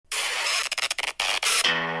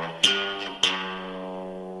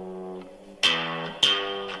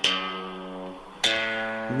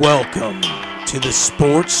Welcome to the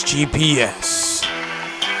Sports GPS.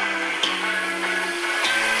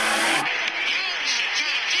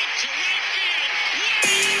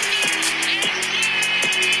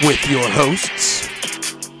 With your hosts,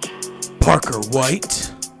 Parker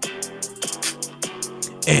White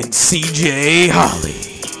and CJ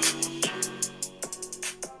Holly.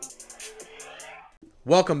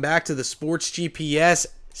 Welcome back to the Sports GPS,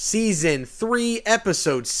 Season 3,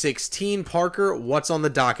 Episode 16. Parker, what's on the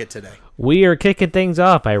docket today? We are kicking things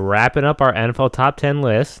off by wrapping up our NFL Top 10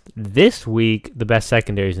 list. This week, the best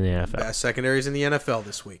secondaries in the NFL. Best secondaries in the NFL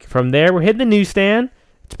this week. From there, we're hitting the newsstand.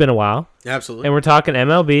 It's been a while. Absolutely. And we're talking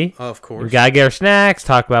MLB. Of course. We got to get our snacks,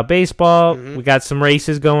 talk about baseball. We got some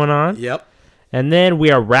races going on. Yep. And then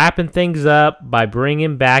we are wrapping things up by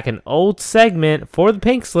bringing back an old segment for the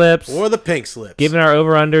Pink Slips. Or the Pink Slips. Giving our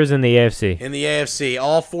over-unders in the AFC. In the AFC.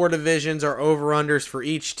 All four divisions are over-unders for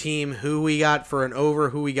each team. Who we got for an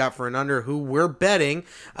over, who we got for an under, who we're betting.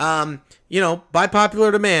 By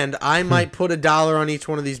popular demand, I might put $1 on each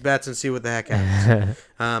one of these bets and see what the heck happens.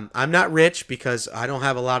 I'm not rich because I don't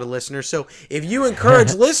have a lot of listeners. So if you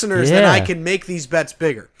encourage listeners, then I can make these bets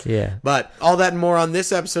bigger. Yeah. But all that and more on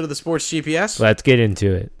this episode of the Sports GPS. Let's get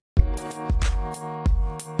into it.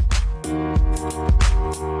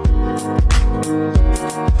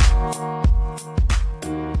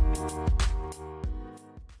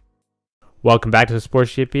 Welcome back to the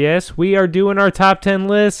Sports GPS. We are doing our top 10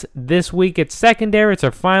 list. This week it's secondary. It's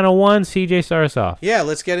our final one. CJ, start us off. Yeah,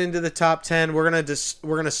 let's get into the top 10. We're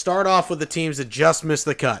gonna start off with the teams that just missed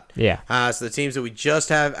the cut. Yeah. So the teams that we just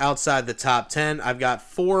have outside the top 10. I've got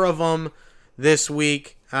 4 of them this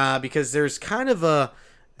week because there's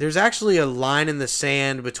actually a line in the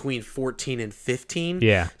sand between 14 and 15.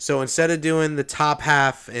 Yeah. So instead of doing the top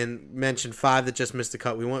half and mention 5 that just missed the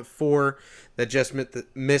cut, we went 4 that just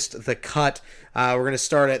missed the cut. We're going to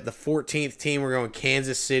start at the 14th team. We're going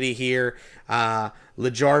Kansas City here.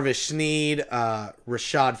 LaJarvis Sneed,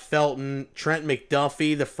 Rashad Felton, Trent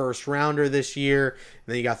McDuffie, the first rounder this year. And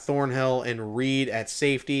then you got Thornhill and Reed at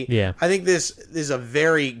safety. Yeah. I think this is a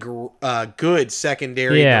very good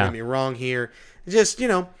secondary. Yeah. Don't get me wrong here. Just,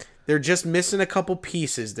 they're just missing a couple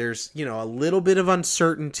pieces. There's, a little bit of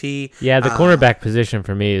uncertainty. Yeah, the cornerback position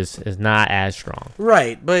for me is not as strong.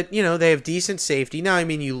 Right, but, they have decent safety. Now,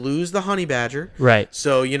 you lose the Honey Badger. Right.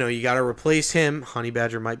 So, you got to replace him. Honey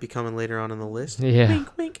Badger might be coming later on in the list. Yeah.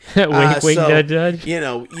 Wink, wink. Wink, wink, nudge, nudge.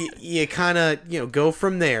 You kind of, go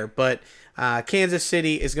from there. But Kansas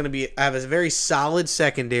City is going to have a very solid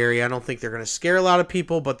secondary. I don't think they're going to scare a lot of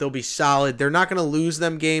people, but they'll be solid. They're not going to lose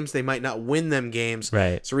them games. They might not win them games.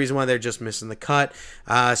 Right. It's the reason why they're just missing the cut.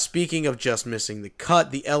 Speaking of just missing the cut,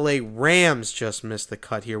 the LA Rams just missed the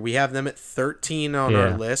cut here. We have them at 13 on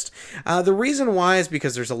our list. The reason why is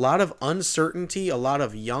because there's a lot of uncertainty, a lot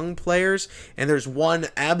of young players, and there's one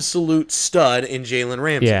absolute stud in Jalen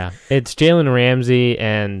Ramsey. Yeah, it's Jalen Ramsey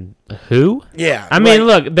and who? Yeah. I mean,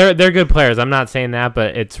 look, they're good players. I'm not saying that,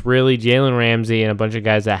 but it's really Jalen Ramsey and a bunch of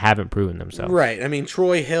guys that haven't proven themselves. Right.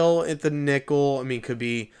 Troy Hill at the nickel, could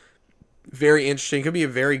be very interesting. Could be a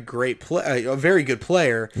very great a very good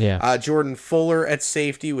player. Yeah. Jordan Fuller at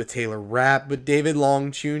safety with Taylor Rapp, but David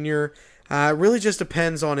Long Jr. Really just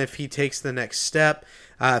depends on if he takes the next step.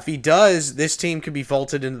 If he does, this team could be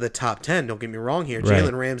vaulted into the top 10. Don't get me wrong here. Right.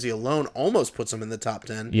 Jalen Ramsey alone almost puts them in the top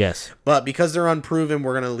 10. Yes. But because they're unproven,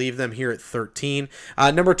 we're going to leave them here at 13.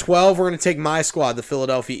 Number 12, we're going to take my squad, the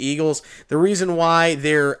Philadelphia Eagles. The reason why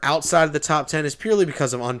they're outside of the top 10 is purely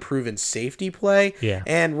because of unproven safety play. Yeah.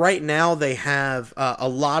 And right now they have, a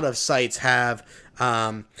lot of sites have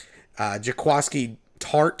Jaquiski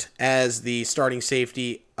Tart as the starting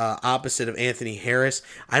safety opposite of Anthony Harris.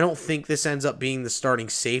 I don't think this ends up being the starting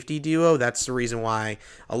safety duo. That's the reason why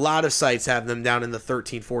a lot of sites have them down in the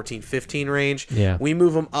 13, 14, 15 range. Yeah. We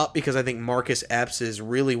move them up because I think Marcus Epps is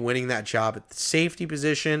really winning that job at the safety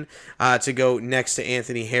position to go next to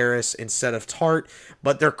Anthony Harris instead of Tart.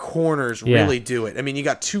 But their corners really do it. You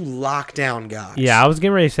got 2 lockdown guys. Yeah, I was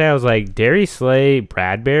getting ready to say, I was like, Darius Slay,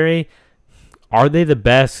 Bradbury, are they the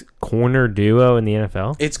best corner duo in the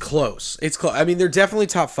NFL? It's close. They're definitely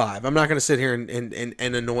top 5. I'm not going to sit here and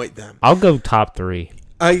anoint them. I'll go top 3.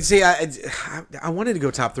 See, I wanted to go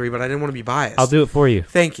top 3, but I didn't want to be biased. I'll do it for you.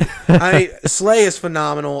 Thank you. Slay is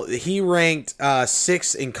phenomenal. He ranked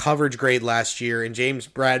 6th in coverage grade last year, and James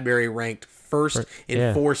Bradbury ranked first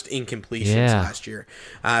in forced incompletions last year.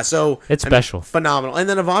 So it's special. Phenomenal. And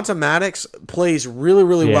then Avonta Maddox plays really,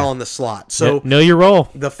 really well in the slot. So know your role.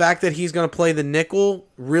 The fact that he's going to play the nickel,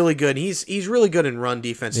 really good. He's really good in run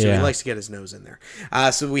defense too. He likes to get his nose in there.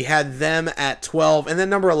 So we had them at 12, and then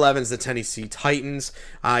number 11 is the Tennessee Titans.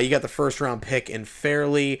 You got the first round pick in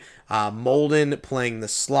Fairley, Molden playing the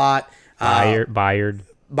slot.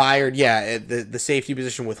 Byard, yeah, the safety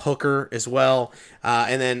position with Hooker as well,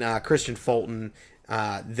 and then Christian Fulton.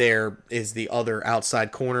 There is the other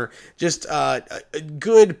outside corner. Just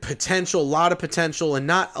good potential, a lot of potential, and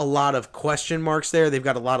not a lot of question marks there. They've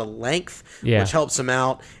got a lot of length, which helps them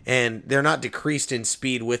out, and they're not decreased in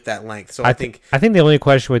speed with that length. So I think the only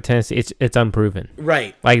question with Tennessee, it's unproven.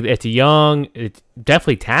 Right. Like, it's young, it's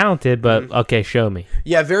definitely talented, but okay, show me.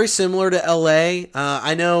 Yeah, very similar to LA.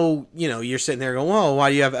 I know, you're sitting there going, well, why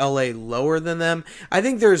do you have LA lower than them? I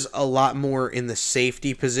think there's a lot more in the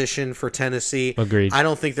safety position for Tennessee. Agreed. I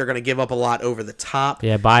don't think they're going to give up a lot over the top.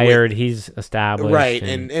 Yeah, Byard, he's established. Right,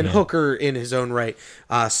 and Hooker in his own right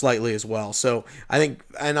slightly as well. So I think,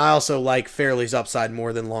 and I also like Fairley's upside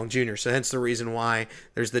more than Long Jr., so hence the reason why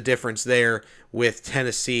there's the difference there with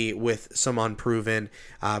Tennessee with some unproven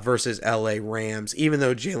versus LA Rams, even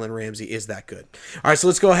though Jalen Ramsey is that good. All right, so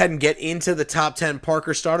let's go ahead and get into the top 10.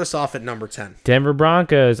 Parker, start us off at number 10. Denver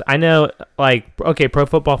Broncos. I know, Pro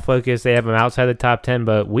Football Focus, they have them outside the top 10,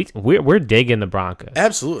 but we're digging the Broncos.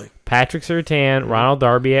 Absolutely. Patrick Surtain, Ronald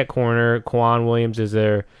Darby at corner, Quan Williams is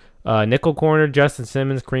their nickel corner, Justin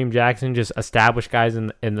Simmons, Kareem Jackson, just established guys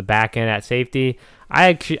in the back end at safety.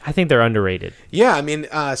 I think they're underrated. Yeah, I mean,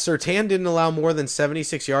 Surtain didn't allow more than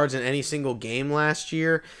 76 yards in any single game last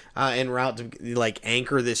year en route to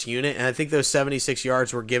anchor this unit, and I think those 76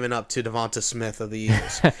 yards were given up to Devonta Smith of the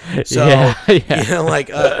Eagles. So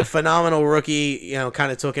a phenomenal rookie, kind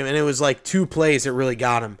of took him, and it was 2 plays that really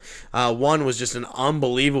got him. One was just an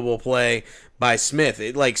unbelievable play by Smith.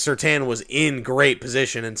 Surtain was in great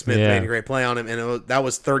position, and Smith made a great play on him, and that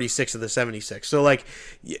was 36 of the 76. So,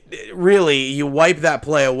 really, you wipe that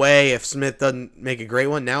play away if Smith doesn't make a great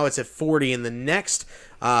one. Now it's at 40, and the next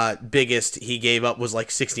biggest he gave up was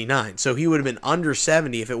 69. So he would have been under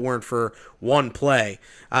 70 if it weren't for one play.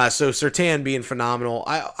 So Surtain being phenomenal.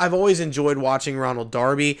 I've always enjoyed watching Ronald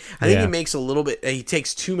Darby. I think he makes he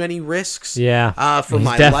takes too many risks. Yeah. For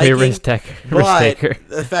my definitely liking. Risk taker.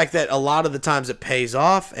 The fact that a lot of the times it pays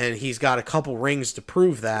off, and he's got a couple rings to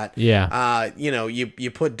prove that. Yeah.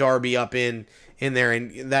 You put Darby up in there,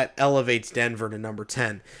 and that elevates Denver to number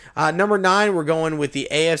 10. Number 9, we're going with the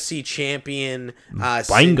AFC champion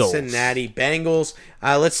Cincinnati Bengals.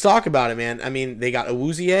 Let's talk about it, man. I mean, they got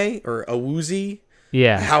Awuzie.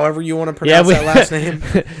 Yeah. However you want to pronounce that last name.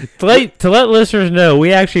 to let listeners know,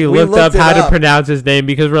 we actually looked up how to pronounce his name,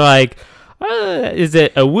 because we're like, is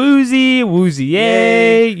it Awuzie,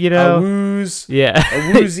 Woozier, Awooz. Yeah.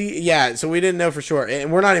 Awuzie. Yeah, so we didn't know for sure.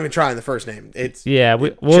 And we're not even trying the first name. It's we'll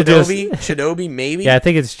Chidobe, maybe? Yeah, I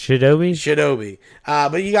think it's Chidobe.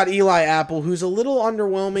 But you got Eli Apple, who's a little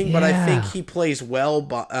underwhelming, but I think he plays well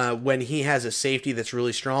when he has a safety that's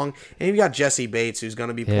really strong. And you've got Jesse Bates, who's going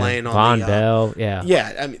to be playing on Von Bell. Yeah.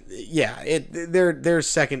 Yeah, I mean, their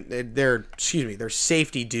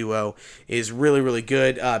safety duo is really, really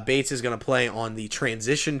good. Bates is going to play on the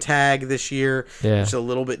transition tag this year, which is a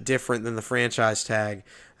little bit different than the franchise tag.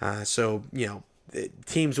 So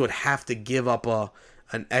teams would have to give up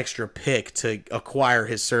an extra pick to acquire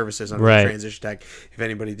his services under the transition tag, if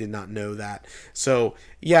anybody did not know that. So,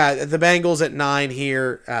 the Bengals at 9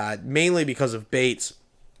 here, mainly because of Bates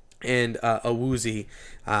and Awuzie.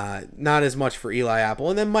 Not as much for Eli Apple.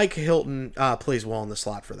 And then Mike Hilton plays well in the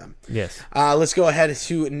slot for them. Yes. Let's go ahead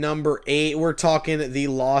to number 8. We're talking the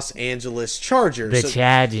Los Angeles Chargers. The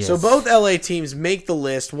Chargers. So both LA teams make the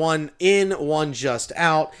list. One in, one just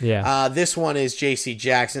out. Yeah. This one is J.C.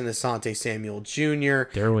 Jackson, Asante Samuel Jr.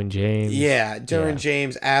 Derwin James. Yeah, Derwin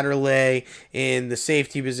James, Adderley in the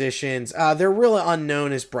safety positions. They're really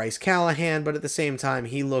unknown as Bryce Callahan, but at the same time,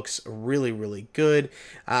 he looks really, really good.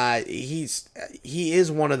 He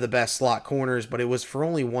is one of the best slot corners, but it was for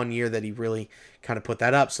only 1 year that he really kind of put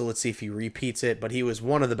that up. So let's see if he repeats it. But he was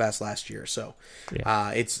one of the best last year, so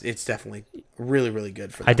it's definitely really, really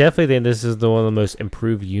good for them. I definitely think this is one of the most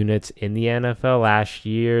improved units in the NFL last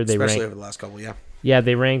year. Especially over the last couple, Yeah,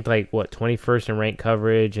 they ranked 21st in rank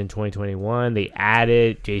coverage in 2021. They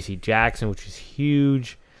added J.C. Jackson, which is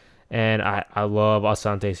huge. And I love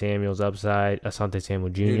Asante Samuel Jr.,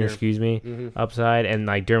 upside. And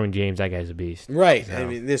Derwin James, that guy's a beast. Right. So. I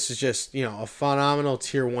mean, this is just, a phenomenal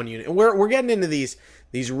tier 1 unit. We're getting into these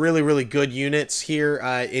really, really good units here.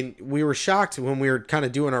 And we were shocked when we were kind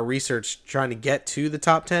of doing our research trying to get to the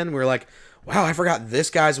top 10. We were like, wow, I forgot this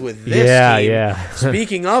guy's with this team. Yeah.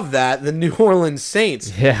 Speaking of that, the New Orleans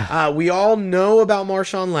Saints. Yeah. We all know about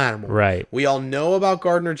Marshawn Lattimore. Right. We all know about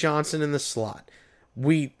Gardner Johnson in the slot.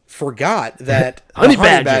 We forgot that Honey Honey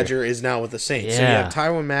Badger. Badger is now with the Saints. So you Yeah. have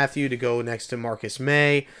Tyrann Mathieu to go next to Marcus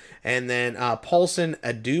May, and then Paulson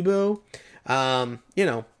Adubo.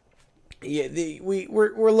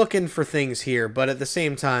 We're looking for things here, but at the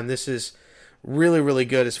same time, this is really, really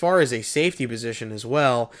good as far as a safety position as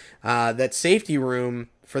well. That safety room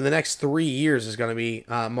for the next 3 years is going to be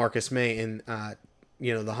Marcus May and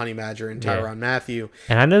the Honey Badger and Tyrann Mathieu.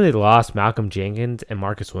 And I know they lost Malcolm Jenkins and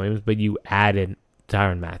Marcus Williams, but you added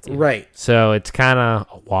Tyrann Mathieu. Right. So it's kind of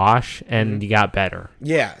a wash, and you got better.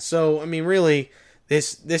 Yeah. So, I mean, really,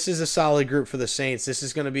 this is a solid group for the Saints. This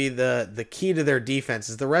is going to be the key to their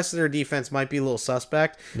defenses. The rest of their defense might be a little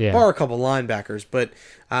suspect, bar a couple linebackers, but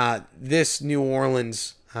this New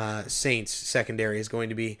Orleans Saints secondary is going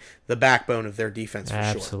to be the backbone of their defense for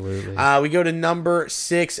Absolutely. sure. We go to number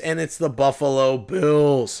 6, and it's the Buffalo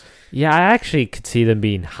Bills. Yeah, I actually could see them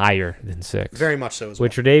being higher than 6. Very much so as well.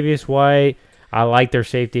 With Tre'Davious White, I like their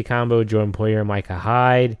safety combo, Jordan Poyer and Micah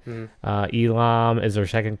Hyde. Elam is their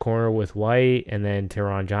second corner with White, and then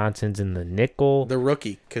Teron Johnson's in the nickel. The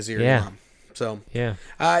rookie, Kazir Elam. So, yeah.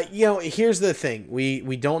 Here's the thing.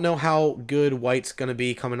 We don't know how good White's going to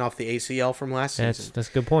be coming off the ACL from last season. That's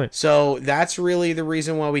a good point. So that's really the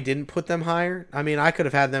reason why we didn't put them higher. I mean, I could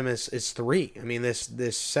have had them as 3. I mean,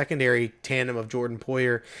 this secondary tandem of Jordan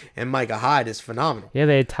Poyer and Micah Hyde is phenomenal. Yeah,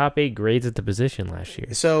 they had top 8 grades at the position last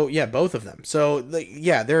year. So, yeah, both of them. So,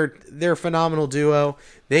 they're a phenomenal duo.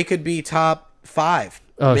 They could be top 5.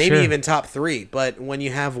 Maybe even top 3, but when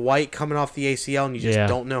you have White coming off the ACL and you just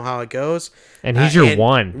don't know how it goes, and he's your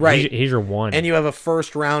one, right? He's your one, and you have a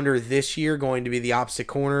first rounder this year going to be the opposite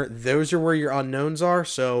corner. Those are where your unknowns are.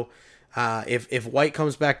 So, if White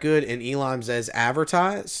comes back good and Elam's as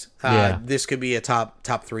advertised, this could be a top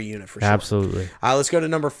 3 unit for sure. Absolutely. Let's go to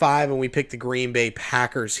number 5, and we pick the Green Bay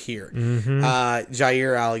Packers here.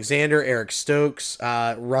 Jair Alexander, Eric Stokes,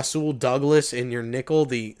 Rasul Douglas in your nickel,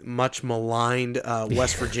 the much maligned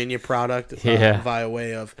West Virginia product via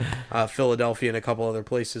way of Philadelphia and a couple other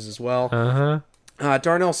places as well.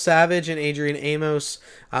 Darnell Savage and Adrian Amos,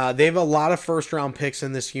 they have a lot of first-round picks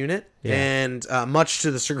in this unit, and much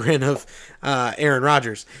to the chagrin of Aaron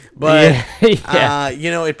Rodgers. But,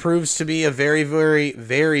 it proves to be a very, very,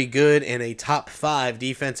 very good and a top 5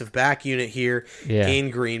 defensive back unit here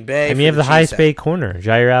in Green Bay. And you have the highest paid corner,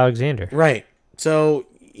 Jair Alexander. Right. So,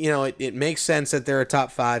 it makes sense that they're a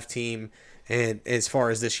top 5 team. And as far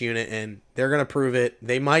as this unit, and they're going to prove it.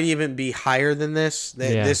 They might even be higher than this.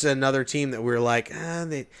 This is another team that we're like,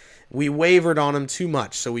 we wavered on them too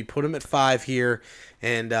much, so we put them at 5 here,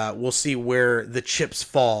 and we'll see where the chips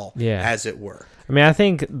fall, as it were. I mean, I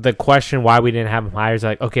think the question why we didn't have them higher is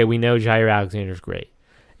like, okay, we know Jair Alexander's great,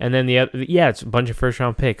 and then the other, it's a bunch of first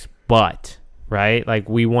round picks, but. Right, like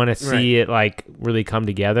we want to see it like really come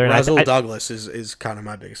together. Rasul Douglas is kind of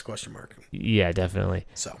my biggest question mark. Yeah, definitely.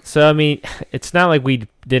 So I mean, it's not like we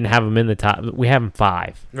didn't have them in the top. We have them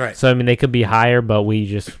 5. Right. So I mean, they could be higher, but we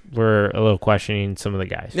just were a little questioning some of the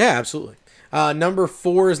guys. Yeah, absolutely. Number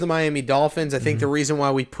 4 is the Miami Dolphins. I think the reason why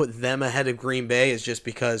we put them ahead of Green Bay is just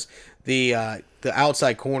because the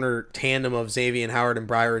outside corner tandem of Xavier Howard and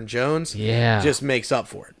Byron Jones just makes up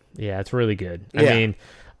for it. Yeah, it's really good. I mean.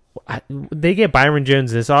 They get Byron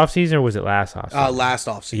Jones this offseason, or was it last offseason? Last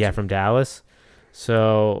offseason. Yeah, from Dallas.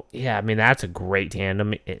 So, I mean, that's a great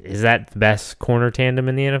tandem. Is that the best corner tandem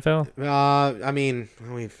in the NFL? I mean,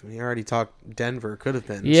 we already talked Denver. Could have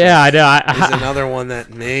been. Yeah, so I know. There's another one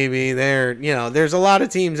that maybe there's a lot of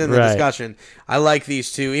teams in the discussion. I like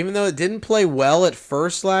these two. Even though it didn't play well at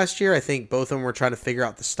first last year, I think both of them were trying to figure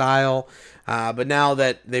out the style. But now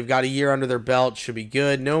that they've got a year under their belt, should be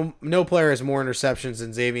good. No player has more interceptions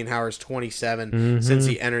than Xavier Howard's 27 since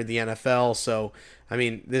he entered the NFL. So, I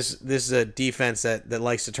mean, this is a defense that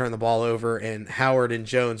likes to turn the ball over, and Howard and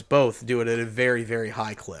Jones both do it at a very, very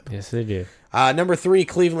high clip. Yes, they do. Number 3,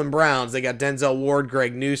 Cleveland Browns. They got Denzel Ward,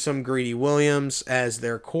 Greg Newsome, Greedy Williams as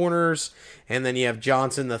their corners, and then you have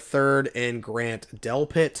Johnson the third and Grant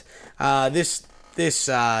Delpit.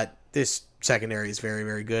 This secondary is very,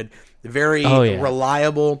 very good. Very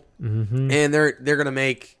reliable, and they're going to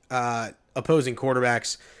make opposing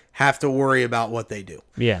quarterbacks have to worry about what they do.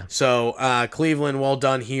 Yeah. So Cleveland, well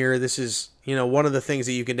done here. This is one of the things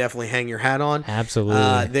that you can definitely hang your hat on.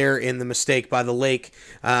 Absolutely. They're in the mistake by the lake,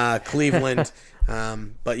 Cleveland.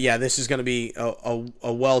 But yeah, this is going to be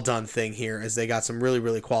a well done thing here, as they got some really,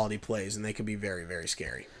 really quality plays, and they could be very, very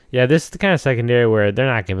scary. Yeah, this is the kind of secondary where they're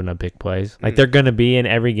not giving up big plays. Like, they're going to be in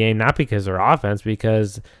every game, not because their offense,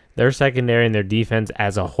 because their secondary and their defense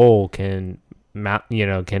as a whole can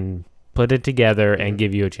put it together and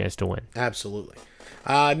give you a chance to win. Absolutely.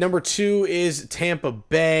 Number 2 is Tampa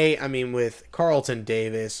Bay. I mean, with Carlton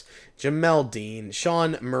Davis, Jamel Dean,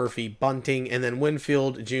 Sean Murphy, Bunting, and then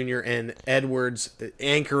Winfield Jr. and Edwards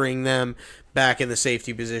anchoring them back in the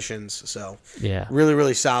safety positions. So, yeah, really,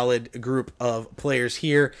 really solid group of players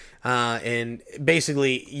here. And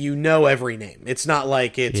basically, every name. It's not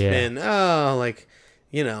like it's been,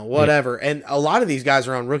 whatever. Yeah. And a lot of these guys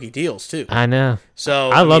are on rookie deals, too. I know. So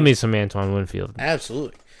I love me some Antoine Winfield.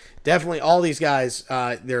 Absolutely. Definitely all these guys,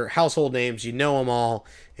 they're household names. You know them all,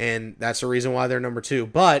 and that's the reason why they're number 2.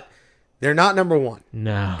 But they're not number 1.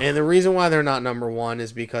 No. And the reason why they're not number 1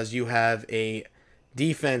 is because you have a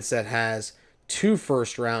defense that has 2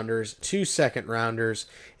 first-rounders, 2 second-rounders,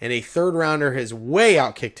 and a third-rounder has way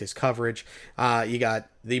outkicked his coverage. You got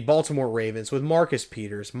the Baltimore Ravens with Marcus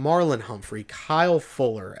Peters, Marlon Humphrey, Kyle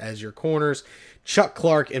Fuller as your corners, Chuck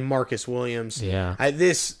Clark and Marcus Williams. Yeah,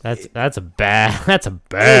 that's a bad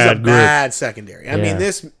secondary. I mean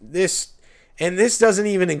this doesn't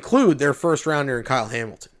even include their first rounder in Kyle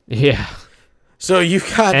Hamilton. Yeah. So you've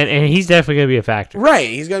got and he's definitely gonna be a factor. Right,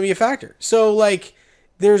 he's gonna be a factor. So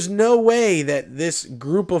there's no way that this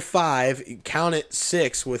group of 5, count it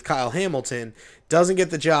 6 with Kyle Hamilton, doesn't get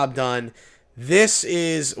the job done.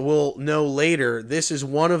 We'll know later, this is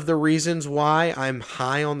one of the reasons why I'm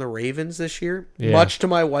high on the Ravens this year, much to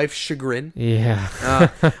my wife's chagrin. Yeah.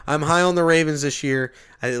 I'm high on the Ravens this year.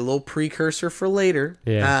 I did a little precursor for later.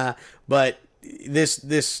 Yeah. But this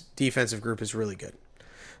defensive group is really good.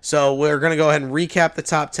 So we're going to go ahead and recap the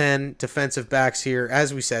top 10 defensive backs here.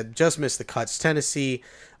 As we said, just missed the cuts. Tennessee,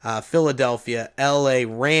 Philadelphia, LA,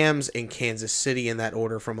 Rams, and Kansas City in that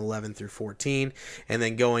order from 11 through 14. And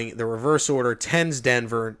then going the reverse order, 10's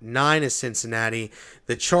Denver, 9 is Cincinnati,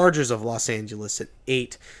 the Chargers of Los Angeles at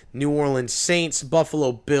 8, New Orleans Saints,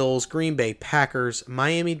 Buffalo Bills, Green Bay Packers,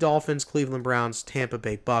 Miami Dolphins, Cleveland Browns, Tampa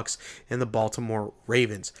Bay Bucks, and the Baltimore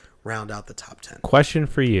Ravens round out the top 10. Question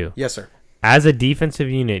for you. Yes, sir. As a defensive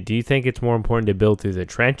unit, do you think it's more important to build through the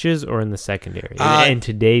trenches or in the secondary in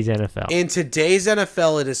today's NFL? In today's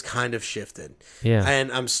NFL, it has kind of shifted. Yeah.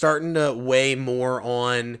 And I'm starting to weigh more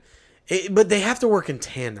on it, but they have to work in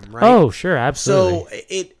tandem, right? Oh, sure, absolutely.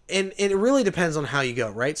 So it really depends on how you go,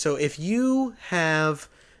 right? So if you have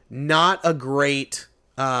not a great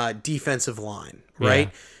defensive line, right?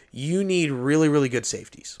 Yeah. You need really, really good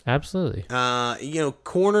safeties. Absolutely.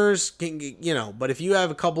 Corners, but if you have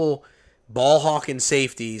a couple ball hawking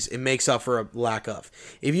safeties, it makes up for a lack of.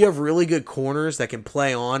 If you have really good corners that can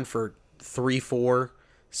play on for 3-4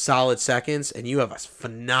 solid seconds and you have a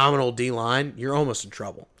phenomenal D-line, you're almost in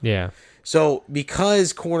trouble. Yeah. So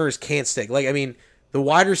because corners can't stick, the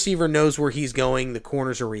wide receiver knows where he's going, the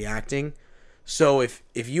corners are reacting. So if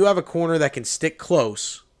you have a corner that can stick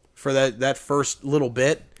close for that first little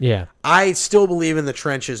bit, yeah, I still believe in the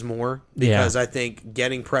trenches more because I think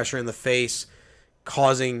getting pressure in the face,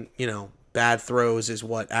 causing, bad throws is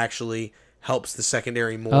what actually helps the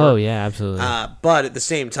secondary more. Oh, yeah, absolutely. But at the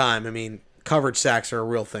same time, coverage sacks are a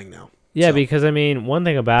real thing now. Yeah, because, one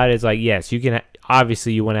thing about it is, yes, you can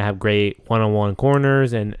obviously you want to have great one-on-one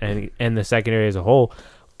corners and the secondary as a whole,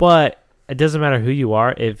 but it doesn't matter who you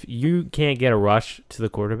are. If you can't get a rush to the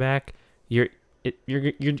quarterback, they're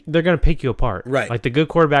going to pick you apart. Right. Like, the good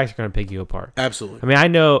quarterbacks are going to pick you apart. Absolutely. I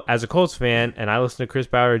know as a Colts fan, and I listen to Chris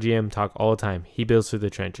Bauer, GM, talk all the time, he builds through the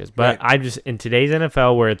trenches. But I just, in today's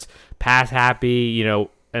NFL where it's pass happy,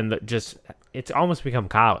 and it's almost become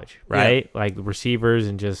college, right? Yeah. Like receivers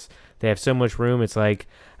and just, they have so much room. It's like,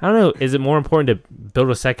 I don't know, is it more important to build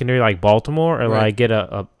a secondary like Baltimore or get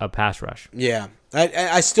a pass rush? Yeah.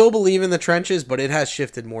 I still believe in the trenches, but it has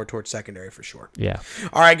shifted more towards secondary for sure. Yeah.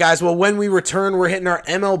 All right, guys. Well, when we return, we're hitting our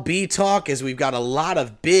MLB talk as we've got a lot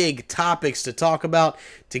of big topics to talk about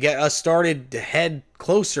to get us started to head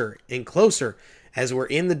closer and closer as we're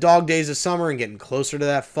in the dog days of summer and getting closer to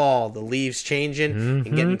that fall, the leaves changing and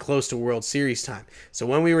getting close to World Series time. So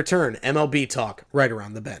when we return, MLB talk right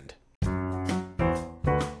around the bend.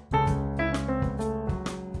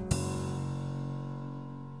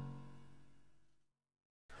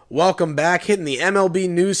 Welcome back, hitting the MLB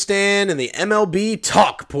newsstand and the MLB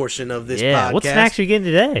talk portion of this podcast. What snacks are you getting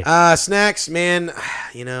today? Snacks, man.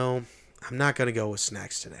 I'm not gonna go with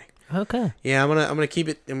snacks today. Okay. Yeah, I'm gonna keep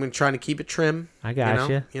it. I'm gonna try to keep it trim. I got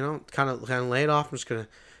you. Kind of lay it off. I'm just gonna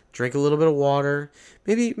drink a little bit of water,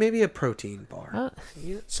 maybe a protein bar,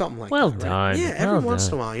 something like that. Well done. Right? Yeah, every once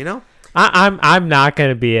in a while, I'm not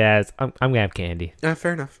gonna be as I'm gonna have candy.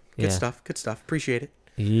 Fair enough. Good stuff. Appreciate it.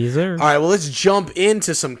 Yes, sir. All right, well, let's jump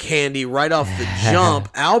into some candy right off the jump.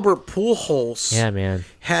 Albert Pujols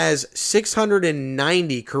has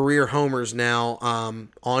 690 career homers now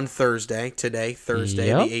on Thursday, the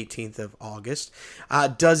 18th of August.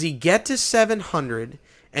 Does he get to 700?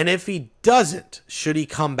 And if he doesn't, should he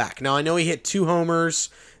come back? Now, I know he hit 2 homers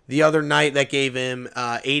the other night that gave him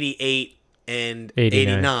 88 and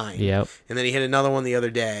 89. Yep. And then he hit another one the other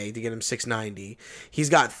day to get him 690. He's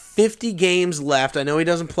got 50 games left. I know he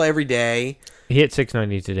doesn't play every day. He hit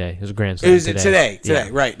 690 today. It was a grand slam. It was today, yeah.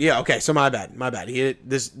 Right. Yeah, okay. So my bad. He hit it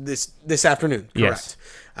this afternoon. Correct.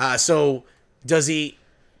 Yes. So does he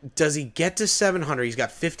get to 700? He's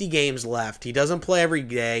got 50 games left. He doesn't play every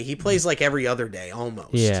day. He plays like every other day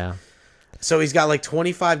almost. Yeah. So he's got like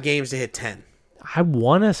 25 games to hit 10. I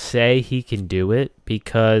want to say he can do it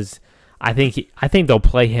because I think they'll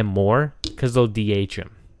play him more because they'll DH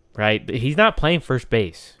him, right? But he's not playing first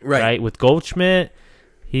base, right? With Goldschmidt,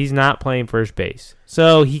 he's not playing first base,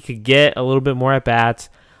 so he could get a little bit more at bats.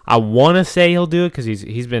 I want to say he'll do it because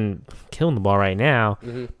he's been killing the ball right now,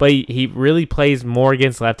 but he really plays more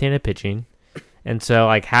against left-handed pitching, and so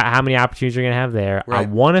like how many opportunities are you gonna have there? Right. I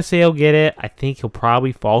want to say he'll get it. I think he'll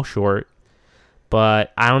probably fall short,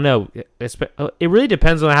 but I don't know. It really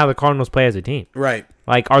depends on how the Cardinals play as a team, right?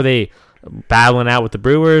 Like, are they battling out with the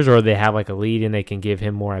Brewers, or they have like a lead and they can give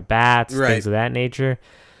him more at bats, things of that nature.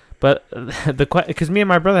 But because me and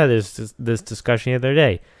my brother had this discussion the other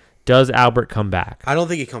day, does Albert come back? I don't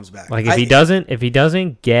think he comes back. Like if he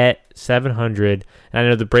doesn't get 700, and I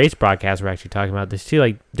know the Braves broadcast were actually talking about this too.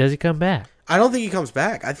 Like, does he come back? I don't think he comes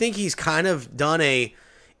back. I think he's kind of done a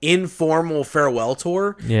informal farewell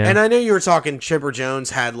tour. Yeah. And I know you were talking Chipper Jones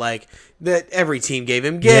had like that every team gave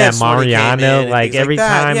him gifts. Yeah, Mariano, like every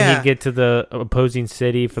time he'd get to the opposing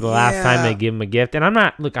city for the last time they give him a gift. And I'm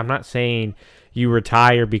not saying you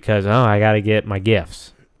retire because I got to get my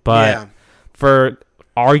gifts. But for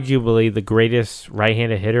arguably the greatest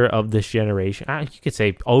right-handed hitter of this generation, you could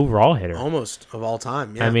say overall hitter. Almost of all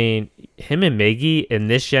time, yeah. I mean, him and Miggy in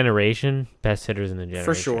this generation, best hitters in the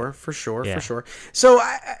generation. For sure. So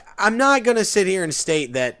I'm not going to sit here and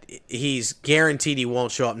state that he's guaranteed he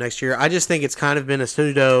won't show up next year. I just think it's kind of been a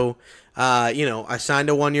pseudo, I signed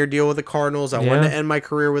a 1-year deal with the Cardinals. I wanted to end my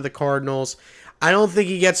career with the Cardinals. I don't think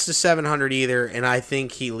he gets to 700 either, and I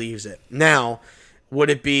think he leaves it. Now, would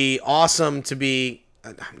it be awesome to be...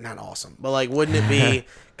 not awesome, but like, wouldn't it be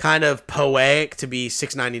kind of poetic to be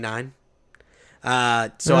 699?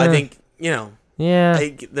 So I think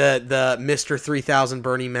the Mr. 3000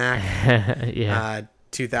 Bernie Mac,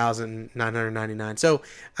 2,999. So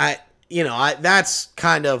that's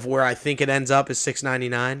kind of where I think it ends up is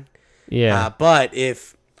 699. Yeah. But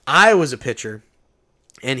if I was a pitcher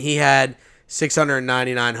and he had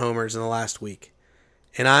 699 homers in the last week,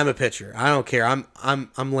 and I'm a pitcher, I don't care. I'm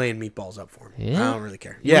laying meatballs up for him. Yeah. I don't really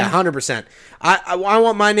care. Yeah, 100%. I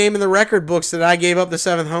want my name in the record books that I gave up the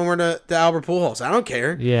 7th homer to Albert Pujols. I don't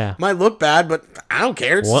care. Yeah. Might look bad, but I don't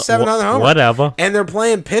care. It's the 7th homer. Whatever. And they're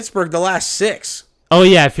playing Pittsburgh the last 6. Oh,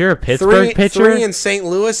 yeah, if you're a Pittsburgh pitcher. 3 in St.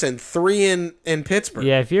 Louis and 3 in Pittsburgh.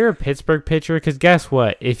 Yeah, if you're a Pittsburgh pitcher, because guess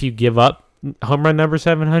what? If you give up home run number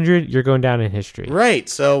 700, you're going down in history. Right,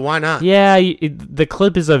 so why not? Yeah, the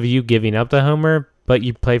clip is of you giving up the homer, but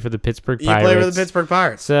you play for the Pittsburgh Pirates. You play for the Pittsburgh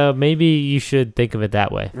Pirates. So maybe you should think of it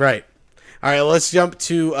that way. Right. All right, let's jump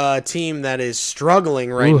to a team that is struggling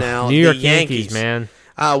now. New York Yankees, man.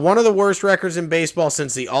 One of the worst records in baseball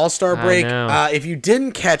since the All-Star break. If you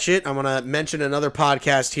didn't catch it, I'm going to mention another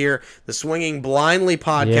podcast here, the Swinging Blindly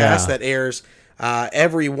podcast that airs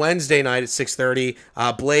every Wednesday night at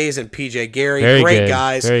 6:30. Blaze and PJ Gary, great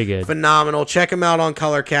guys, very good, phenomenal. Check them out on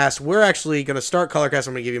Colorcast. We're actually going to start Colorcast.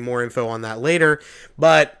 I'm going to give you more info on that later.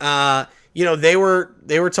 But they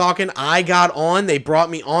were talking. I got on. They brought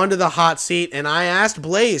me onto the hot seat, and I asked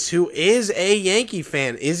Blaze, who is a Yankee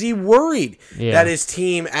fan, is he worried that his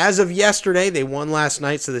team, as of yesterday, they won last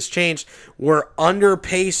night, so this changed. We're under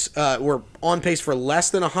pace. We're on pace for less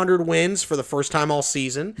than 100 wins for the first time all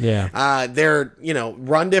season. Yeah. Their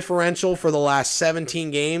run differential for the last 17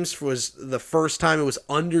 games was the first time it was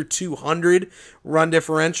under 200 run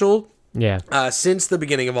differential. Yeah. Since the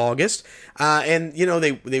beginning of August. And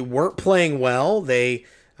they weren't playing well. They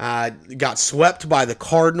got swept by the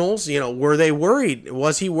Cardinals. Were they worried?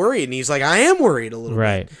 Was he worried? And he's like, I am worried a little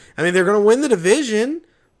bit. I mean, they're going to win the division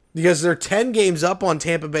because they're 10 games up on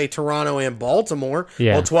Tampa Bay, Toronto, and Baltimore.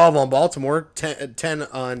 Yeah. Well, 12 on Baltimore, 10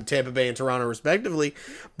 on Tampa Bay and Toronto, respectively.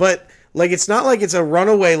 But it's not like it's a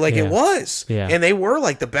runaway it was. Yeah. And they were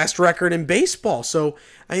the best record in baseball. So,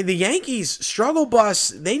 I mean, the Yankees struggle bus.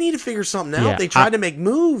 They need to figure something out. They tried to make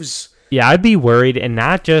moves. Yeah, I'd be worried, and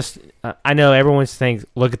not just I know everyone thinks,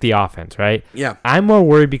 look at the offense, right? Yeah. I'm more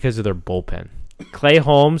worried because of their bullpen. Clay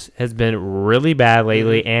Holmes has been really bad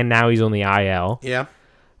lately, and now he's on the IL. Yeah.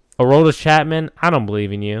 Aroldis Chapman, I don't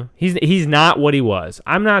believe in you. He's not what he was.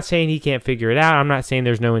 I'm not saying he can't figure it out. I'm not saying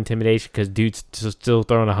there's no intimidation because dude's still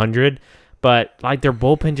throwing 100. But, like, their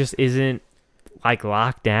bullpen just isn't, like,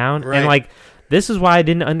 locked down. Right. And, like, this is why I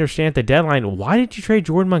didn't understand at the deadline. Why did you trade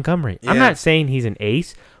Jordan Montgomery? Yeah. I'm not saying he's an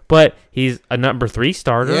ace, but he's a number 3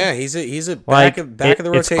 starter. Yeah, he's a back of the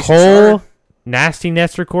rotation it's Cole, starter. Nasty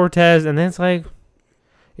Nestor Cortez, and then it's like,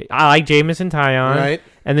 I like Jamison Tyon. Right.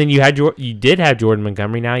 And then you did have Jordan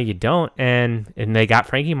Montgomery. Now you don't, and they got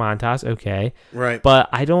Frankie Montas. Okay, right. But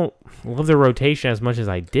I don't love the rotation as much as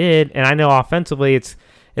I did, and I know offensively it's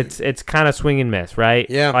kind of swing and miss, right?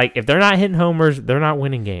 Yeah. Like if they're not hitting homers, they're not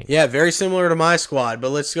winning games. Yeah, very similar to my squad.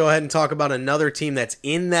 But let's go ahead and talk about another team that's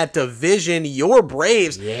in that division. Your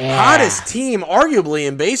Braves, hottest team arguably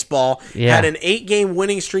in baseball, had an 8-game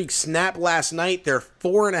winning streak snap last night. They're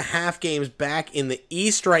 4.5 games back in the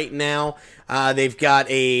East right now. They've got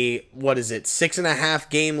a 6.5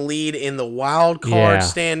 game lead in the wild card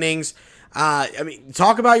standings. I mean,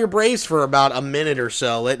 talk about your Braves for about a minute or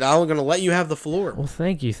so. I'm going to let you have the floor. Well,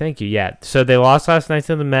 thank you. Yeah, so they lost last night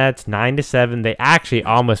to the Mets, 9-7. They actually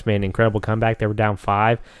almost made an incredible comeback. They were down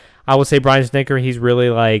 5. I will say Brian Snitker, he's really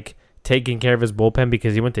like taking care of his bullpen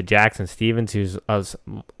because he went to Jackson Stevens, who's a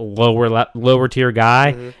lower tier guy,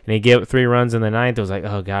 and he gave up 3 runs in the ninth. It was like,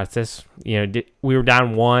 oh god, it's this. We were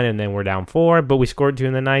down 1 and then we're down 4, but we scored 2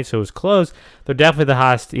 in the ninth, so it was close. They're definitely the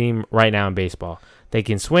hottest team right now in baseball. They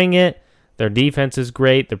can swing it. Their defense is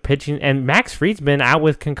great. They're pitching, and Max Fried's been out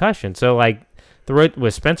with concussion. So, like,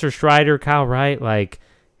 with Spencer Strider, Kyle Wright, like,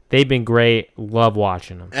 they've been great. Love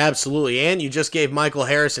watching them. Absolutely. And you just gave Michael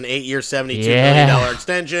Harris an 8-year, $72 million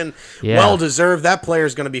extension. Yeah. Well deserved. That player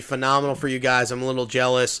is going to be phenomenal for you guys. I'm a little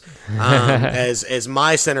jealous as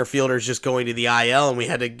my center fielder is just going to the IL, and we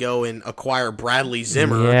had to go and acquire Bradley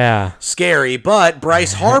Zimmer. Yeah. Scary. But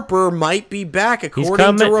Bryce Harper might be back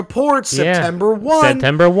according to reports September 1.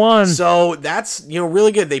 September 1. So that's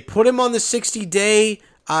really good. They put him on the 60-day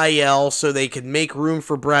IL so they could make room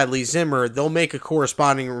for Bradley Zimmer. They'll make a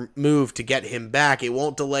corresponding move to get him back. It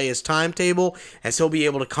won't delay his timetable, as he'll be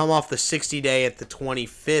able to come off the 60-day at the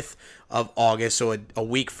 25th of August, so a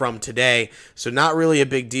week from today. So not really a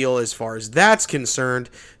big deal as far as that's concerned.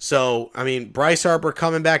 So, I mean, Bryce Harper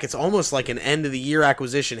coming back, it's almost like an end-of-the-year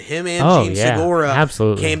acquisition. Him and Gene Segura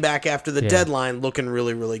came back after the deadline looking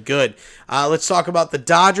really, really good. Let's talk about the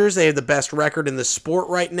Dodgers. They have the best record in the sport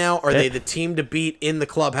right now. Are they the team to beat in the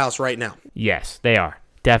clubhouse right now? Yes, they are.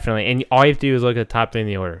 Definitely. And all you have to do is look at the top 3 in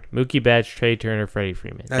the order. Mookie Betts, Trey Turner, Freddie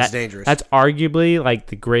Freeman. That's dangerous. That's arguably like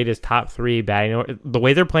the greatest top 3 batting order, the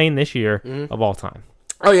way they're playing this year of all time.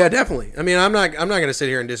 Oh yeah, definitely. I mean, I'm not going to sit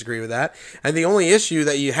here and disagree with that. And the only issue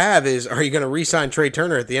that you have is, are you going to re-sign Trey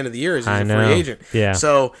Turner at the end of the year as he's a free agent? Yeah.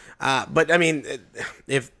 So, but I mean,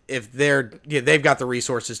 if they've got the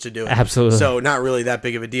resources to do it. Absolutely. So not really that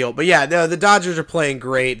big of a deal. But yeah, no, the Dodgers are playing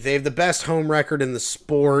great. They have the best home record in the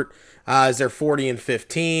sport. As they're 40-15.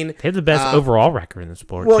 They have the best overall record in the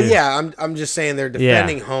sport. Well, too. Yeah, I'm just saying they're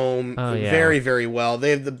defending home very, very well. They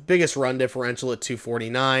have the biggest run differential at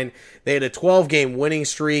 249. They had a 12-game winning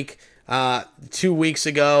streak 2 weeks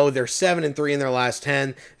ago. They're 7-3 in their last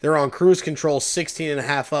 10. They're on cruise control,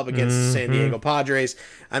 16.5 up against the San Diego Padres.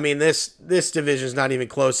 I mean, this division is not even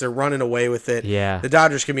close. They're running away with it. Yeah. The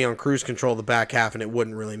Dodgers can be on cruise control the back half, and it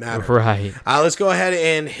wouldn't really matter. Right. Let's go ahead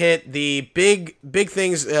and hit the big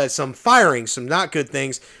things, some firings, some not good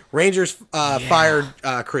things. Rangers fired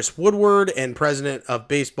Chris Woodward and president of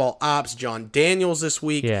baseball ops John Daniels this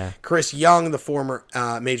week. Yeah. Chris Young, the former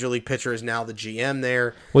major league pitcher, is now the GM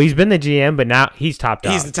there. Well, he's been the GM, but now he's top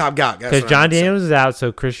dog. He's the top guy. Because John Daniels is out,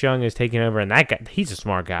 so Chris Young is taking over, and that guy, he's a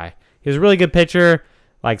smart guy. He was a really good pitcher,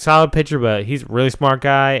 like solid pitcher, but he's a really smart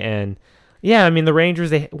guy. And yeah, I mean, the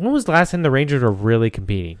Rangers, when was the last time the Rangers were really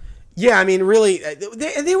competing? Yeah, I mean, really,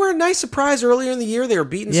 they were a nice surprise earlier in the year. They were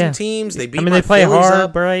beating some teams. They beat they play Phillies hard,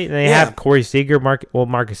 up. Right? And they have Corey Seager.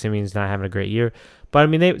 Marcus Semion's not having a great year. But I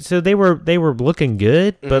mean, they were looking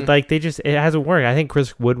good, but like it hasn't worked. I think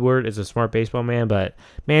Chris Woodward is a smart baseball man, but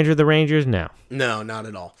manager of the Rangers, no, not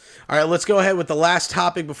at all. All right, let's go ahead with the last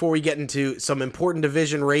topic before we get into some important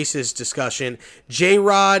division races discussion.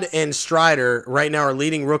 J-Rod and Strider right now are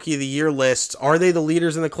leading Rookie of the Year lists. Are they the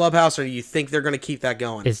leaders in the clubhouse, or do you think they're going to keep that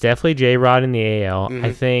going? It's definitely J-Rod in the AL.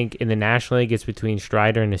 I think in the National League, it's between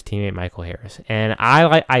Strider and his teammate Michael Harris. And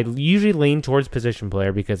I usually lean towards position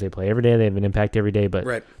player because they play every day. They have an impact every day. day, but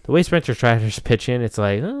Right. the way Spencer Strider's pitching, it's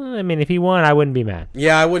like, I mean, if he won, I wouldn't be mad.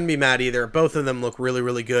 Yeah, I wouldn't be mad either. Both of them look really,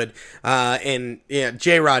 really good. And yeah,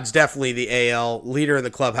 J-Rod's definitely the AL leader in the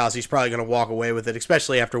clubhouse. He's probably going to walk away with it,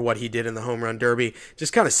 especially after what he did in the home run derby.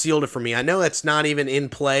 Just kind of sealed it for me. I know that's not even in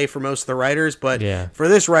play for most of the writers, but for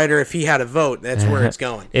this writer, if he had a vote, that's where it's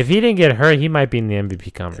going. If he didn't get hurt, he might be in the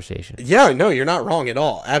MVP conversation. Yeah, no, you're not wrong at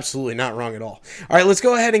all. Absolutely not wrong at all. All right, let's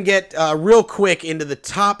go ahead and get real quick into the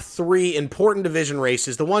top 3 important division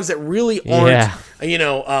races, the ones that really aren't,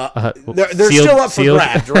 they're sealed, still up for sealed.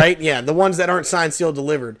 grabs, right? Yeah, the ones that aren't signed, sealed,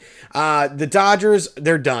 delivered. The Dodgers,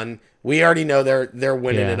 they're done. We already know they're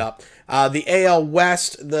winning it up. The AL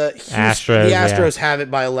West, the Astros have it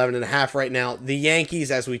by 11.5 right now. The Yankees,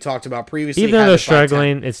 as we talked about previously, even though they're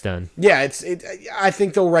struggling, it's done. Yeah, I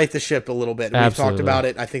think they'll right the ship a little bit. Absolutely. We've talked about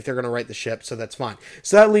it. I think they're going to right the ship, so that's fine.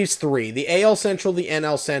 So that leaves 3. The AL Central, the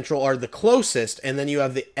NL Central are the closest, and then you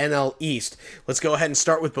have the NL East. Let's go ahead and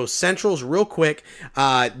start with both Centrals real quick.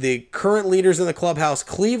 The current leaders in the clubhouse,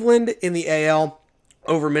 Cleveland in the AL,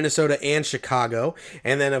 over Minnesota and Chicago.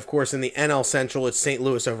 And then, of course, in the NL Central, it's St.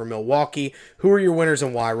 Louis over Milwaukee. Who are your winners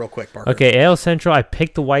and why, real quick, Parker? Okay, AL Central, I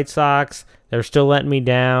picked the White Sox. They're still letting me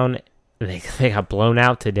down. They got blown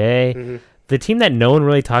out today. Mm-hmm. The team that no one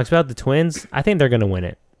really talks about, the Twins, I think they're going to win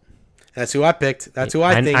it. That's who I picked. That's who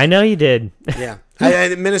I think. I know you did. Yeah.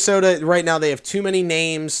 Minnesota, right now, they have too many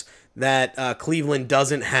names that Cleveland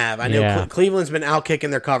doesn't have. I know Cleveland's been out-kicking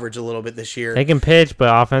their coverage a little bit this year. They can pitch, but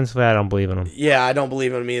offensively, I don't believe in them. Yeah, I don't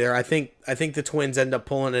believe in them either. I think the Twins end up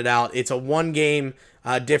pulling it out. It's a 1-game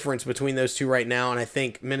difference between those two right now, and I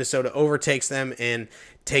think Minnesota overtakes them and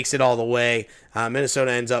takes it all the way.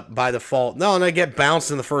 Minnesota ends up by default. No, and they get bounced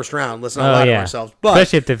in the first round. Let's not lie to ourselves. But,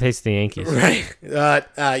 especially if they face the Yankees. Right.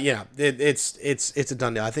 It's a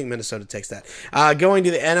done deal. I think Minnesota takes that. Going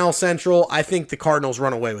to the NL Central, I think the Cardinals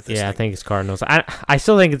run away with this thing. I think it's Cardinals. I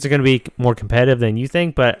still think it's going to be more competitive than you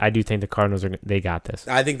think, but I do think the Cardinals they got this.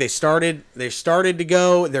 I think they started to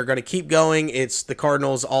go. They're going to keep going. It's the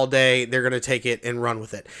Cardinals all day. They're going to take it and run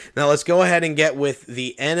with it. Now let's go ahead and get with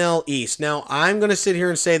the NL East. Now I'm going to sit here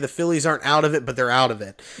and say the Phillies aren't out of it, but they're out of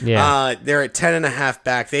it. Yeah. They're at 10.5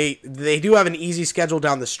 back. They do have an easy schedule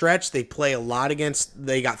down the stretch. They play a lot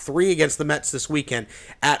they got 3 against the Mets this weekend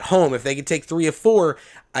at home. If they could take 3 of 4,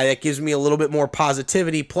 that gives me a little bit more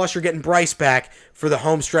positivity. Plus, you're getting Bryce back for the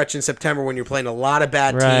home stretch in September when you're playing a lot of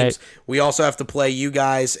bad teams. We also have to play you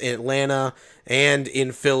guys in Atlanta and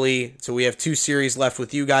in Philly. So we have 2 series left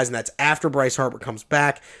with you guys, and that's after Bryce Harper comes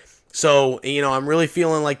back. So, I'm really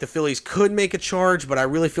feeling like the Phillies could make a charge, but I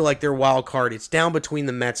really feel like their wild card, it's down between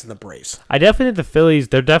the Mets and the Braves. I definitely think the Phillies,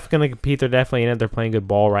 they're definitely going to compete. They're definitely in it. They're playing good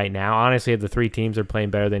ball right now. Honestly, of the 3 teams, they're playing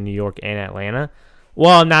better than New York and Atlanta.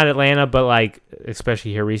 Well, not Atlanta, but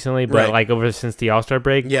especially here recently, but over since the All-Star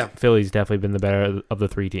break, Philly's definitely been the better of the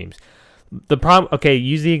 3 teams. The problem,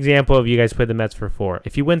 use the example of you guys play the Mets for 4.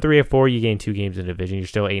 If you win 3 of 4, you gain 2 games in the division. You're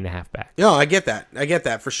still 8.5 back. No, I get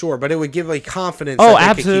that for sure. But it would give confidence. Oh,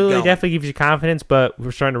 absolutely, definitely gives you confidence. But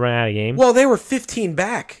we're starting to run out of games. Well, they were 15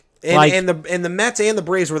 back, and the Mets and the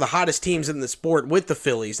Braves were the hottest teams in the sport with the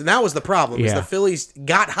Phillies, and that was the problem. Is the Phillies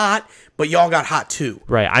got hot, but y'all got hot too.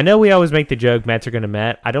 Right. I know we always make the joke Mets are going to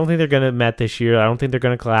Met. I don't think they're going to Met this year. I don't think they're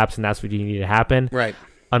going to collapse, and that's what you need to happen. Right.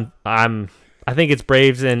 I think it's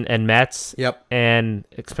Braves and Mets. Yep. And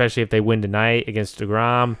especially if they win tonight against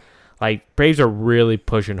DeGrom, Braves are really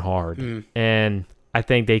pushing hard, and I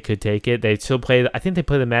think they could take it. They still play. I think they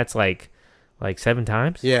play the Mets like 7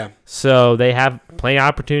 times. Yeah. So they have plenty of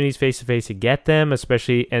opportunities face to face to get them,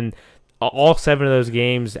 especially and all 7 of those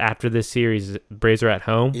games after this series, Braves are at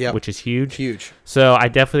home, which is huge. Huge. So I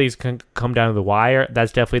definitely come down to the wire.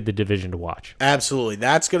 That's definitely the division to watch. Absolutely.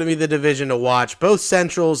 That's going to be the division to watch. Both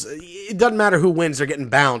Centrals, it doesn't matter who wins, they're getting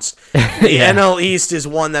bounced. The NL East is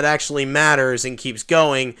one that actually matters and keeps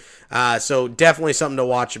going. So definitely something to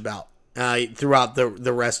watch about throughout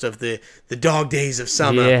the rest of the dog days of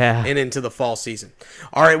summer and into the fall season.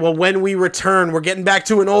 All right, well, when we return, we're getting back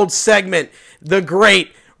to an old segment, the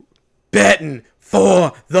great betting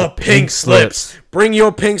for the pink slips. Bring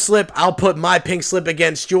your pink slip. I'll put my pink slip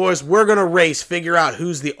against yours. We're going to race, figure out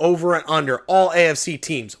who's the over and under all AFC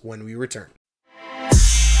teams when we return.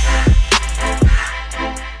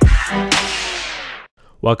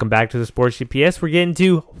 Welcome back to the Sports GPS. We're getting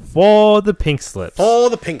to for the pink slips. For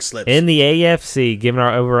the pink slips. In the AFC, given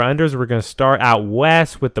our over-unders, we're going to start out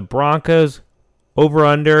west with the Broncos.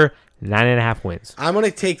 Over-under 9.5 wins. I'm going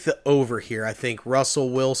to take the over here. I think Russell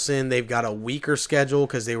Wilson, they've got a weaker schedule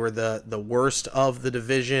because they were the worst of the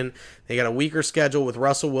division. They got a weaker schedule with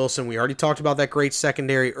Russell Wilson. We already talked about that great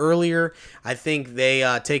secondary earlier. I think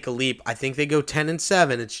they take a leap. I think they go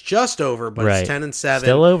 10-7. It's just over, but it's 10-7.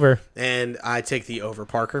 Still over. And I take the over,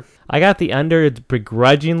 Parker. I got the under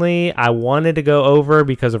begrudgingly. I wanted to go over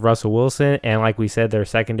because of Russell Wilson, and like we said, their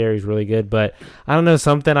secondary is really good. But I don't know,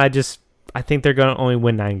 something I think they're going to only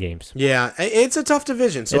win 9 games. Yeah, it's a tough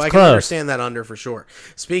division, so it's I close. can understand that under for sure.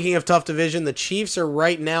 Speaking of tough division, the Chiefs are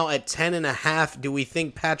right now at 10.5. Do we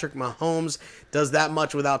think Patrick Mahomes does that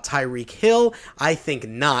much without Tyreek Hill? I think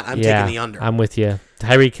not. I'm taking the under. I'm with you.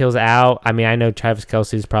 Tyreek Hill's out. I mean, I know Travis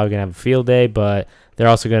Kelce is probably going to have a field day, but they're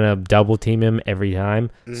also going to double team him every time.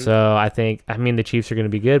 Mm-hmm. So I the Chiefs are going to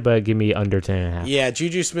be good, but give me under 10.5. Yeah,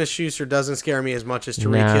 Juju Smith-Schuster doesn't scare me as much as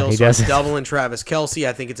Tyreek Hill, so I'm doubling Travis Kelce.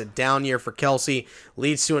 I think it's a down year for Kelce.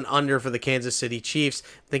 Leads to an under for the Kansas City Chiefs.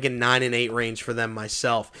 I'm thinking 9-8 range for them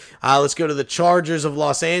myself. Let's go to the Chargers of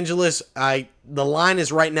Los Angeles. The line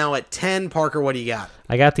is right now at 10. Parker, what do you got?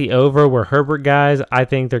 I got the over. We're Herbert guys. I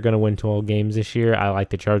think they're going to win 12 games this year. I like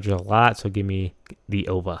the Chargers a lot, so give me the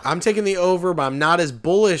over. I'm taking the over, but I'm not as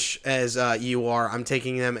bullish as you are. I'm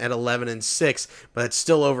taking them at 11-6, but it's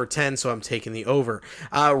still over 10, so I'm taking the over.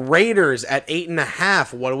 Raiders at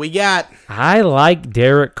 8.5. What do we got? I like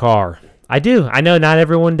Derek Carr. I do. I know not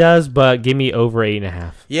everyone does, but give me over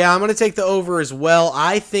 8.5. Yeah, I'm going to take the over as well.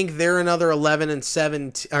 I think they're another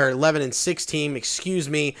 11-7 or 11-6 team. Excuse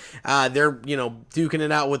me. They're duking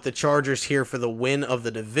it out with the Chargers here for the win of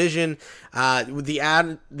the division. The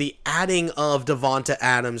adding of Devonta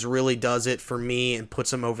Adams really does it for me and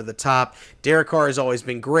puts him over the top. Derek Carr has always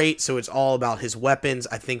been great, so it's all about his weapons.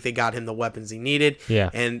 I think they got him the weapons he needed. Yeah,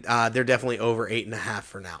 and they're definitely over 8.5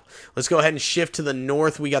 for now. Let's go ahead and shift to the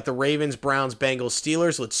north. We got the Ravens, Browns, Bengals,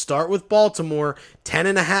 Steelers. Let's start with Baltimore.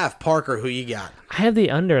 10.5. Parker, who you got? I have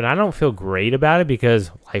the under, and I don't feel great about it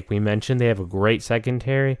because, like we mentioned, they have a great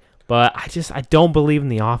secondary. But I don't believe in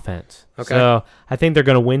the offense. Okay. So I think they're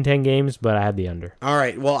going to win 10 games, but I have the under. All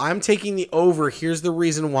right. Well, I'm taking the over. Here's the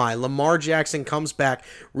reason why. Lamar Jackson comes back.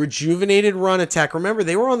 Rejuvenated run attack. Remember,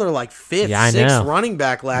 they were on their fifth, sixth running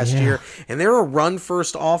back last year, and they're a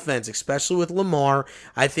run-first offense, especially with Lamar.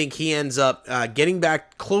 I think he ends up getting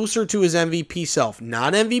back closer to his MVP self.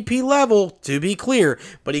 Not MVP level, to be clear,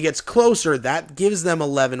 but he gets closer. That gives them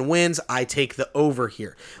 11 wins. I take the over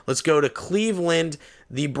here. Let's go to Cleveland.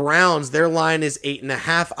 The Browns, their line is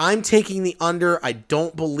 8.5. I'm taking the under. I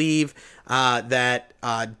don't believe that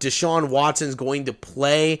Deshaun Watson's going to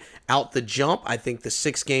play out the jump. I think the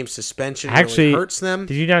 6-game suspension really hurts them.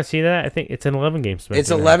 Did you not see that? I think it's an 11-game suspension.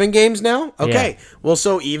 It's 11 games now? Okay. Yeah. Well,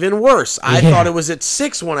 so even worse. I thought it was at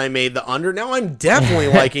 6 when I made the under. Now I'm definitely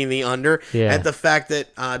liking the under at the fact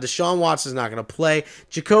that Deshaun Watson's not going to play.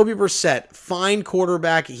 Jacoby Brissett, fine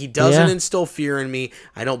quarterback. He doesn't instill fear in me.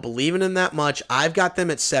 I don't believe in him that much. I've got them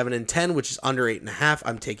at 7-10, which is under 8.5.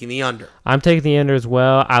 I'm taking the under. I'm taking the under as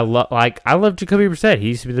well. I love Jacoby Brissett. He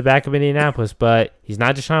used to be the back of Indianapolis, but he's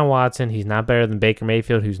not Deshaun Watson. He's not better than Baker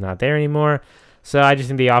Mayfield, who's not there anymore. So I just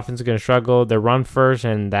think the offense is going to struggle. They're run first,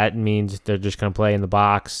 and that means they're just going to play in the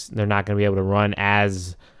box. They're not going to be able to run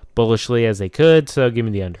as bullishly as they could. So give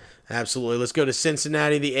me the under. Absolutely. Let's go to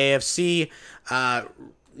Cincinnati, the AFC.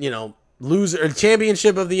 Loser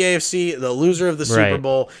championship of the AFC, the loser of the Super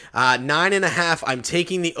Bowl. 9.5. I'm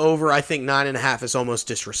taking the over. I think 9.5 is almost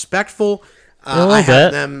disrespectful. I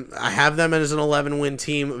have them as an 11-win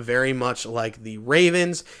team, very much like the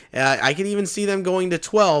Ravens. I could even see them going to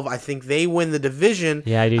 12. I think they win the division.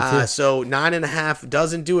 Yeah, I do too. So 9.5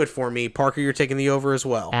 doesn't do it for me. Parker, you're taking the over as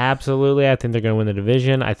well. Absolutely. I think they're going to win the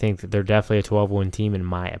division. I think that they're definitely a 12-win team in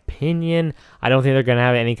my opinion. I don't think they're going to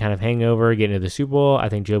have any kind of hangover getting to the Super Bowl. I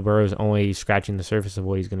think Joe Burrow is only scratching the surface of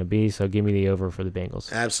what he's going to be. So give me the over for the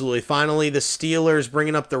Bengals. Absolutely. Finally, the Steelers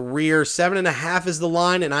bringing up the rear. 7.5 is the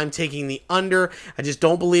line, and I'm taking the under. I just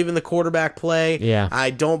don't believe in the quarterback play. Yeah. I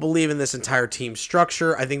don't believe in this entire team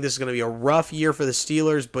structure. I think this is going to be a rough year for the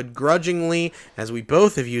Steelers, but grudgingly, as we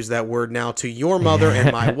both have used that word now to your mother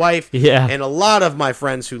and my wife, and a lot of my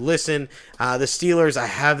friends who listen, the Steelers, I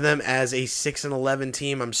have them as a 6-11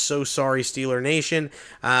 team. I'm so sorry, Steeler Nation,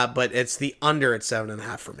 but it's the under at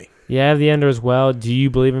 7.5 for me. Yeah, I have the under as well. Do you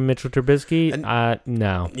believe in Mitchell Trubisky?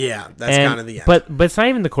 No. Yeah, that's kind of the end. But it's not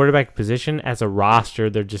even the quarterback position. As a roster,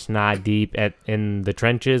 they're just not deep in the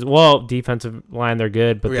trenches. Well, defensive line, they're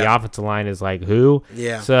good, but the offensive line is like, who?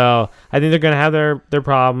 Yeah. So I think they're going to have their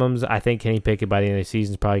problems. I think Kenny Pickett by the end of the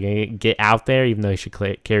season is probably going to get out there, even though he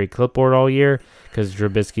should carry clipboard all year, because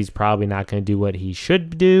Trubisky's probably not going to do what he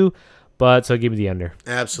should do. But so give me the under.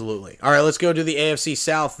 Absolutely. All right, let's go to the AFC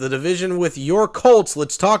South, the division with your Colts.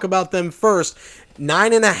 Let's talk about them first.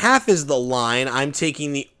 9.5 is the line. I'm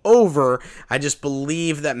taking the over. I just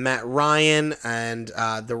believe that Matt Ryan and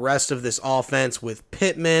the rest of this offense with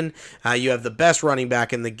Pittman, you have the best running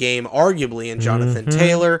back in the game, arguably, in Jonathan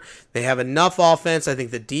Taylor. They have enough offense. I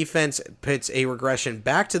think the defense puts a regression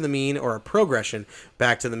back to the mean, or a progression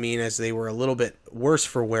back to the mean, as they were a little bit worse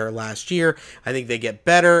for wear last year. I think they get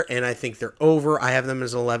better, and I think they're over. I have them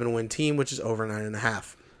as an 11-win team, which is over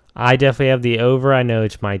 9.5. I definitely have the over. I know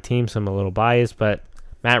it's my team, so I'm a little biased, but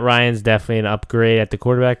Matt Ryan's definitely an upgrade at the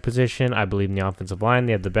quarterback position. I believe in the offensive line.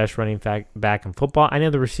 They have the best running back in football. I know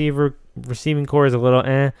the receiving core is a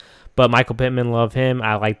little but Michael Pittman, love him.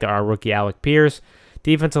 I like our rookie Alec Pierce.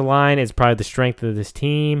 Defensive line is probably the strength of this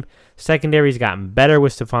team. Secondary's gotten better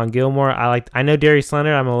with Stephon Gilmore. I know Darius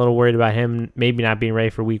Leonard. I'm a little worried about him maybe not being ready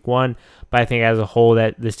for week 1, but I think as a whole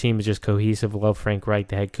that this team is just cohesive. Love Frank Reich,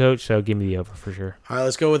 the head coach, so give me the over for sure. All right,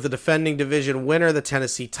 let's go with the defending division winner, the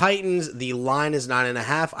Tennessee Titans. The line is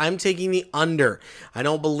 9.5. I'm taking the under. I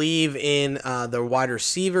don't believe in the wide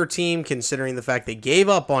receiver team, considering the fact they gave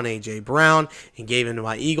up on A.J. Brown and gave him to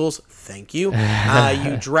my Eagles. Thank you.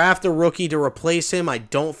 You draft a rookie to replace him. I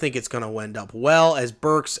don't think it's going to end up well, as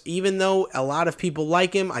Burks, even though a lot of people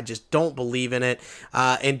like him, I just don't believe in it.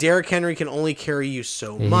 And Derrick Henry can only carry you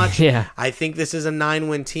so much. Yeah. I think this is a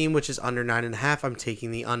 9-win team, which is under 9.5. I'm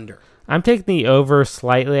taking the under. I'm taking the over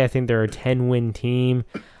slightly. I think they're a 10-win team.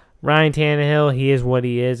 Ryan Tannehill, he is what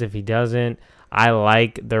he is. If he doesn't, I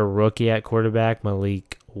like their rookie at quarterback,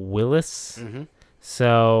 Malik Willis.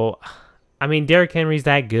 So, I mean, Derrick Henry's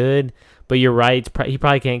that good, but you're right. He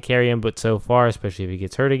probably can't carry him, but so far, especially if he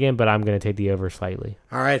gets hurt again, but I'm going to take the over slightly.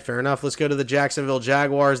 All right, fair enough. Let's go to the Jacksonville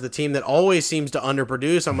Jaguars, the team that always seems to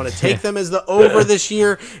underproduce. I'm going to take them as the over this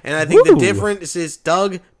year, and I think the difference is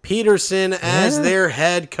Doug Peterson as their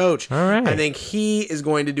head coach. All right. I think he is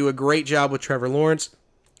going to do a great job with Trevor Lawrence,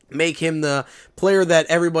 make him the player that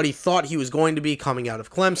everybody thought he was going to be coming out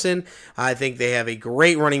of Clemson. I think they have a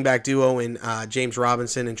great running back duo in James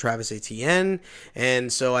Robinson and Travis Etienne,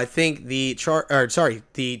 and so I think the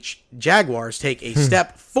Jaguars take a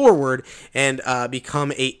step forward and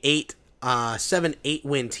become a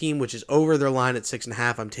 7-8 team, which is over their line at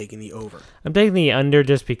 6.5. I'm taking the over. I'm taking the under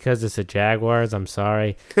just because it's the Jaguars. I'm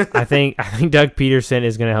sorry. I think Doug Peterson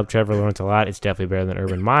is going to help Trevor Lawrence a lot. It's definitely better than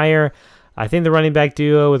Urban Meyer. I think the running back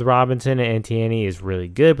duo with Robinson and Etienne is really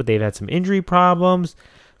good, but they've had some injury problems.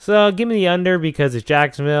 So give me the under because it's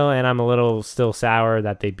Jacksonville, and I'm a little still sour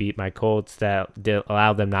that they beat my Colts that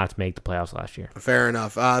allowed them not to make the playoffs last year. Fair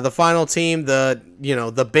enough. The final team,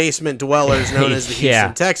 the basement dwellers known as the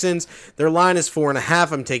Houston Texans. Their line is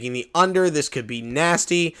 4.5. I'm taking the under. This could be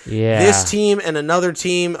nasty. Yeah. This team and another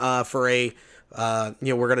team for a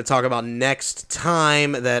we're going to talk about next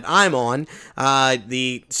time that I'm on.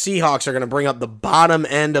 The Seahawks are going to bring up the bottom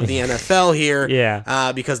end of the NFL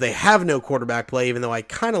here, because they have no quarterback play. Even though I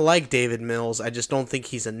kind of like David Mills, I just don't think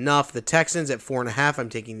he's enough. The Texans at 4.5. I'm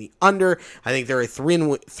taking the under. I think they're a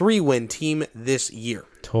 3-win team this year.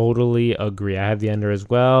 Totally agree. I have the under as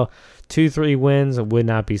well. 2-3 wins. I would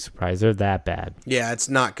not be surprised. They're that bad. Yeah, it's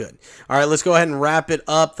not good. All right, let's go ahead and wrap it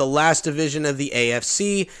up. The last division of the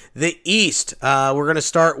AFC, the East. We're going to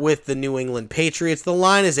start with the New England Patriots. The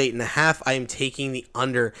line is 8.5. I am taking the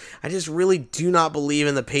under. I just really do not believe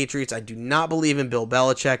in the Patriots. I do not believe in Bill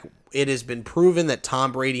Belichick. It has been proven that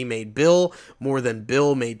Tom Brady made Bill more than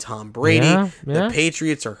Bill made Tom Brady. The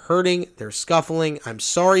Patriots are hurting. They're scuffling. I'm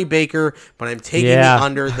sorry, Baker, but I'm taking the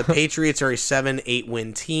under. The Patriots are a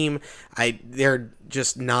 7-8 team. They're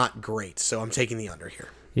just not great, so I'm taking the under here.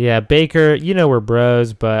 Yeah, Baker, we're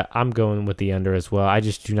bros, but I'm going with the under as well. I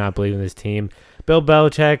just do not believe in this team. Bill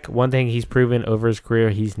Belichick, one thing he's proven over his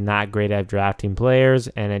career, he's not great at drafting players,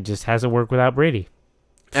 and it just hasn't worked without Brady.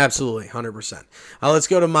 Absolutely, 100%. Let's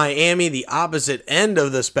go to Miami, the opposite end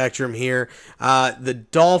of the spectrum here. The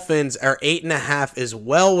Dolphins are 8.5 as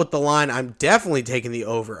well with the line. I'm definitely taking the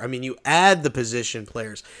over. I mean, you add the position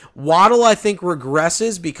players. Waddle, I think,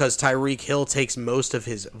 regresses because Tyreek Hill takes most of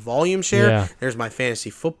his volume share. Yeah. There's my fantasy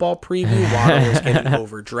football preview. Waddle is getting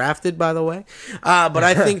overdrafted, by the way. But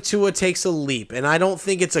I think Tua takes a leap, and I don't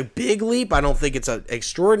think it's a big leap. I don't think it's an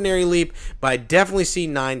extraordinary leap, but I definitely see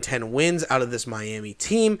 9-10 wins out of this Miami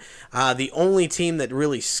team. The only team that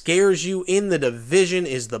really scares you in the division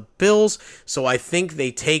is the Bills, so I think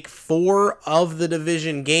they take 4 of the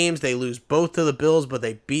division games. They lose both to the Bills, but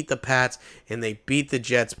they beat the Pats and they beat the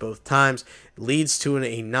Jets both times. Leads to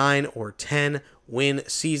a 9 or 10 win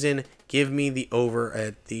season. Give me the over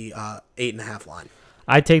at the 8.5 line.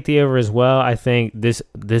 I take the over as well. I think this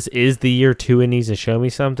is the year Tua needs to show me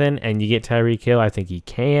something, and you get Tyreek Hill. I think he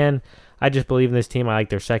can. I just believe in this team. I like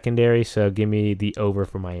their secondary, so give me the over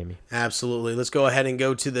for Miami. Absolutely. Let's go ahead and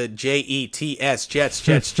go to the Jets,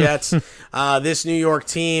 Jets. This New York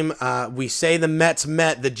team, we say the Mets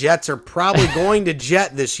met. The Jets are probably going to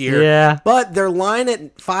jet this year. Yeah. But their line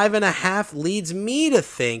at 5.5 leads me to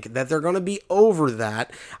think that they're going to be over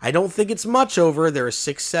that. I don't think it's much over. They're a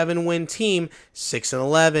 6-7 win team,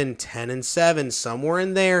 6-11, 10-7, somewhere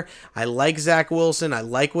in there. I like Zach Wilson. I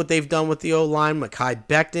like what they've done with the O-line. Mekhi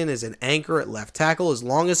Becton is an anchor at left tackle. As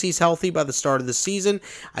long as he's healthy by the start of the season,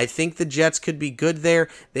 I think the Jets could be good there.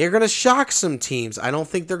 They're going to shock some teams. I don't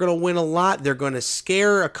think they're going to win a lot. They're going to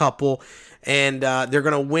scare a couple, and they're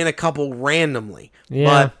going to win a couple randomly. Yeah.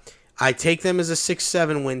 But I take them as a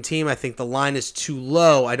 6-7 win team. I think the line is too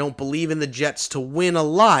low. I don't believe in the Jets to win a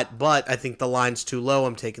lot, but I think the line's too low.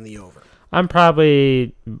 I'm taking the over. I'm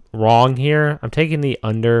probably wrong here. I'm taking the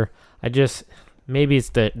under. Maybe it's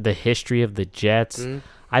the history of the Jets. Mm-hmm.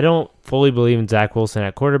 I don't fully believe in Zach Wilson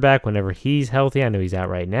at quarterback whenever he's healthy. I know he's out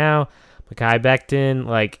right now. Mekhi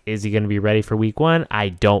Becton, is he going to be ready for week 1? I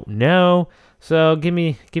don't know. So give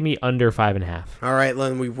me under 5.5. All right,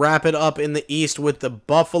 then we wrap it up in the East with the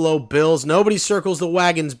Buffalo Bills. Nobody circles the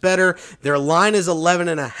wagons better. Their line is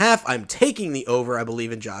 11.5. I'm taking the over. I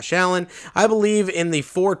believe in Josh Allen. I believe in the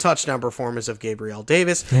 4 touchdown performance of Gabriel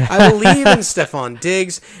Davis. I believe in Stephon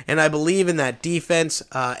Diggs, and I believe in that defense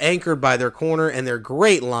anchored by their corner and their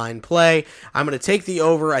great line play. I'm going to take the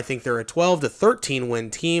over. I think they're a 12-13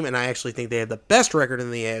 win team, and I actually think they have the best record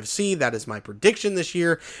in the AFC. That is my prediction this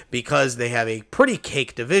year because they have a pretty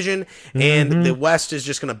cake division, and the West is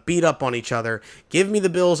just going to beat up on each other. Give me the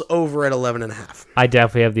Bills over at 11.5. I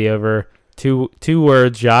definitely have the over. Two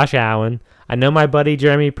words, Josh Allen. I know my buddy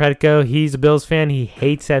Jeremy Predko, he's a Bills fan. He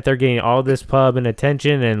hates that they're getting all this pub and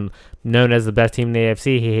attention and known as the best team in the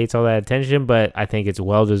AFC. He hates all that attention, but I think it's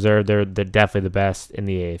well-deserved. They're definitely the best in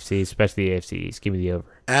the AFC, especially the AFC East. Give me the over.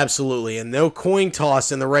 Absolutely, and no coin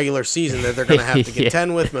toss in the regular season that they're going to have to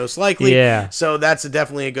contend with, most likely. Yeah. So that's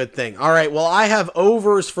definitely a good thing. All right, well, I have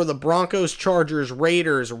overs for the Broncos, Chargers,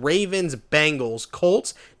 Raiders, Ravens, Bengals,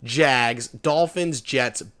 Colts, Jags, Dolphins,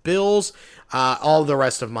 Jets, Bills. All the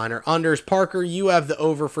rest of mine are unders. Parker, you have the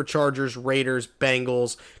over for Chargers, Raiders,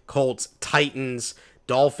 Bengals, Colts, Titans,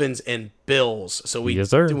 Dolphins, and Bills. So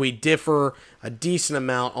we differ a decent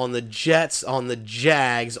amount on the Jets, on the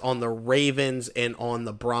Jags, on the Ravens, and on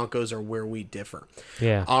the Broncos are where we differ.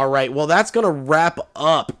 Yeah. All right. Well, that's going to wrap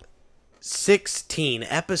up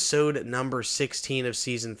episode number 16 of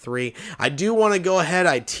season 3. I do want to go ahead.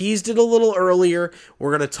 I teased it a little earlier.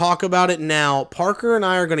 We're going to talk about it now. Parker and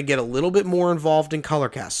I are going to get a little bit more involved in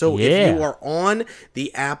Colorcast. So if you are on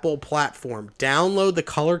the Apple platform, download the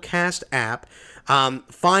Colorcast app.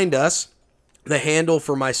 Find us. The handle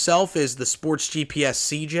for myself is the Sports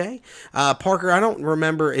GPS CJ. Parker, I don't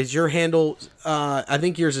remember. Is your handle? I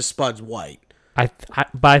think yours is Spuds White.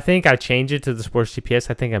 But I think I changed it to the Sports GPS.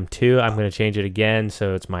 I think I'm 2. I'm going to change it again,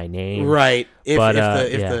 so it's my name. Right.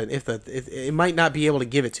 It might not be able to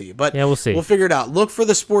give it to you, but yeah, we'll see. We'll figure it out. Look for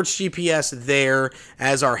the Sports GPS there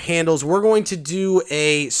as our handles. We're going to do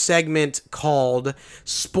a segment called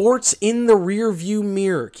Sports in the Rearview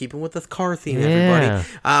Mirror. Keeping with the car theme, everybody.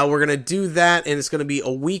 We're going to do that, and it's going to be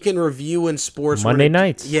a week in review in sports. Monday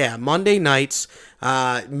nights. Yeah, Monday nights.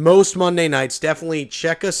 Most Monday nights. Definitely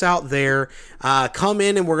check us out there. Come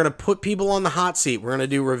in, and we're going to put people on the hot seat. We're going to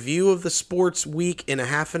do review of the sports week in a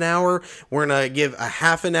half an hour. We're going to give a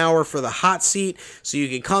half an hour for the hot seat, so you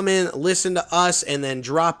can come in, listen to us, and then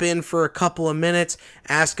drop in for a couple of minutes,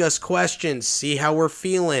 ask us questions, see how we're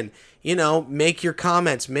feeling, make your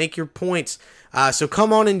comments, make your points. So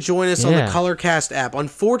come on and join us on the Colorcast app.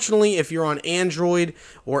 Unfortunately, if you're on Android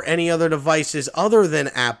or any other devices other than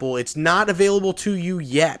Apple, it's not available to you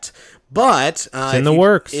yet. But it's in the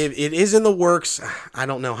works. It is in the works. I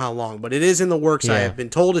don't know how long, but it is in the works. Yeah. I have been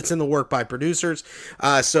told it's in the work by producers.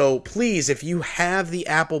 So please, if you have the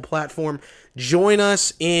Apple platform, join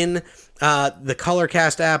us in the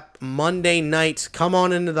Colorcast app Monday nights. Come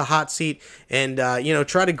on into the hot seat and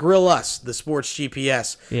try to grill us, the Sports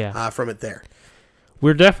GPS, from it there.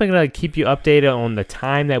 We're definitely going to keep you updated on the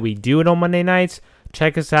time that we do it on Monday nights.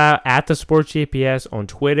 Check us out at the Sports GPS on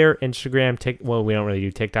Twitter, Instagram. We don't really do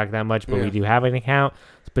TikTok that much, but we do have an account.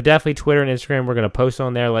 But definitely Twitter and Instagram. We're going to post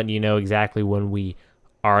on there, letting you know exactly when we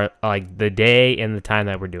are, like the day and the time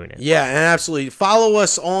that we're doing it. Yeah, and absolutely. Follow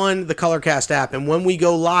us on the Colorcast app, and when we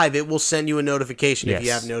go live, it will send you a notification if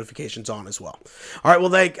you have notifications on as well. All right, well,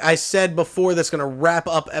 like I said before, that's going to wrap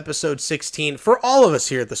up episode 16 for all of us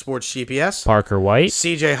here at the Sports GPS. Parker White.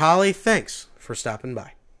 CJ Holly, thanks for stopping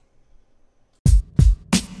by.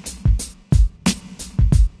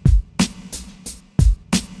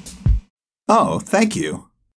 Oh, thank you.